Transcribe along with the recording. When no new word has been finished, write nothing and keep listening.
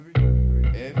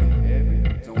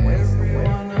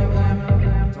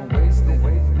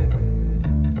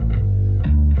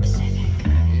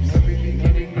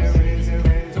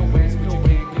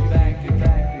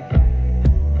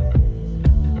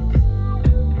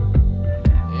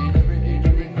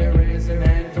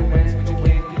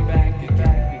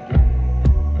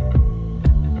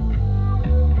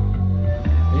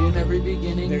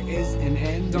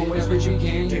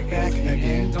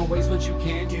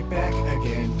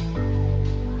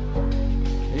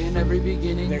every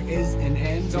beginning, there is an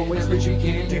end. don't waste what you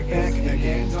can. Get back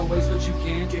again. Don't waste what you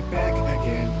can. Get back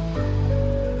again.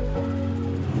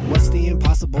 What's the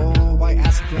impossible? Why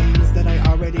ask things that I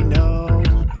already know?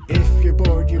 If you're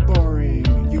bored, you're boring.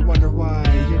 You wonder why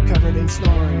you're covered in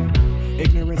snoring.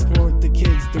 Ignorance for the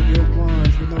kids, the real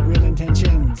ones with no real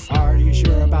intentions. Are you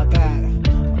sure about that?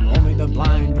 Only the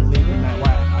blind believe in that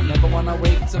whack. I never wanna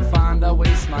wait to find I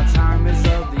waste my time is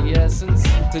of the essence.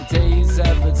 Today's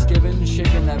efforts given,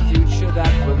 shaping that future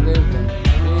that we're living.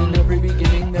 In every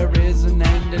beginning there is an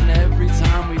end, and every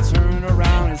time we turn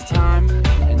around it's time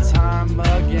and time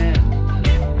again.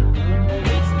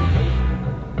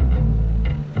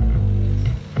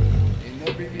 In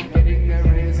every beginning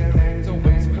there is an end, don't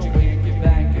waste what you can't. Get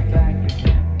back, get back.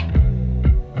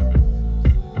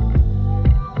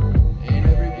 In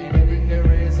every beginning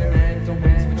there is an end, don't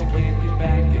waste what you can't. Get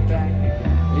back, get back.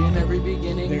 In every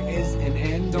beginning There is an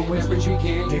end. don't waste what you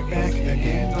can. Get back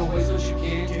again. Don't waste what you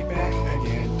can. Get back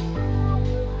again.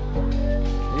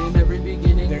 In every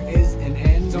beginning There is an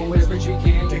end. don't waste what you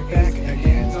can. Get back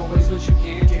again. Don't waste what you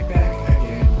can. Get back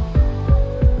again.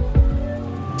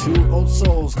 Two old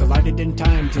souls collided in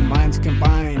time, two minds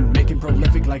combined, making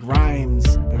prolific like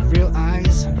rhymes.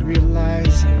 Realize,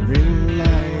 realize,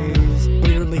 realize.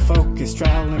 Clearly focused,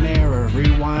 trial and error,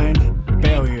 rewind,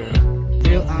 failure.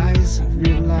 Realize,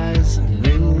 realize,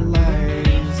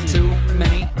 realize. Too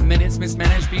many minutes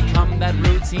mismanaged become that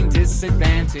routine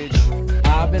disadvantage.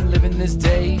 I've been living this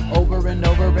day over and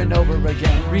over and over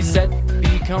again. Reset,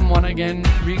 become one again.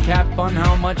 Recap on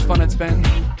how much fun it's been.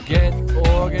 Get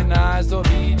organized or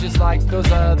be just like those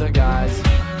other guys.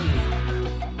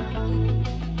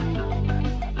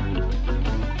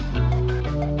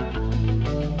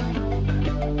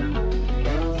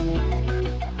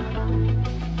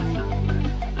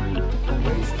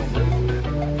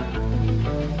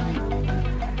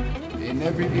 In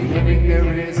every beginning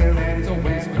there is an end. Don't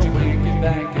waste what you can't. Get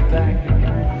back, get back.